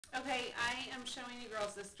Okay, I am showing you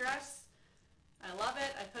girls this dress. I love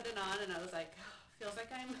it. I put it on and I was like, oh, feels like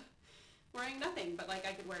I'm wearing nothing, but like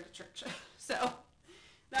I could wear it to church. So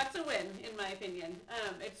that's a win in my opinion.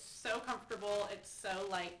 It's so comfortable. It's so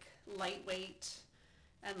like lightweight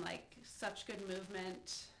and like such good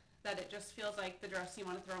movement that it just feels like the dress you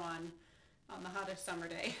want to throw on the hottest summer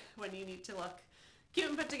day when you need to look cute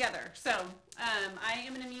and put together. So I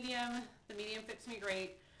am in a medium. The medium fits me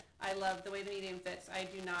great. I love the way the medium fits. I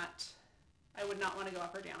would not want to go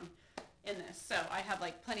up or down in this. So I have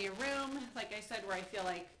like plenty of room, like I said, where I feel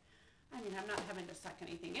like, I mean, I'm not having to suck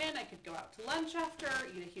anything in. I could go out to lunch after,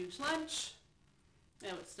 eat a huge lunch.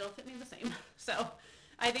 It would still fit me the same. So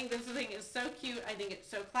I think this thing is so cute. I think it's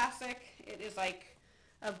so classic. It is like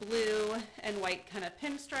a blue and white kind of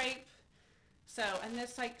pinstripe. So, and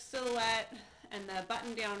this like silhouette and the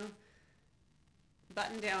button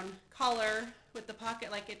down collar with the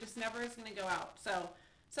pocket, like it just never is going to go out. So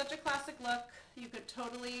such a classic look. You could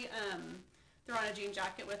totally throw on a jean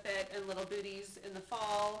jacket with it and little booties in the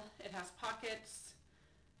fall. It has pockets.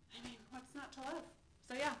 I mean, what's not to love?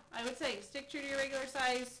 So yeah, I would say stick true to your regular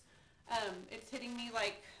size. It's hitting me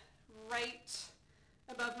like right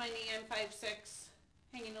above my knee. I'm 5'6",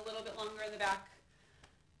 hanging a little bit longer in the back,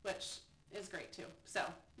 which is great too. So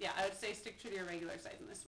yeah, I would say stick true to your regular size in this one.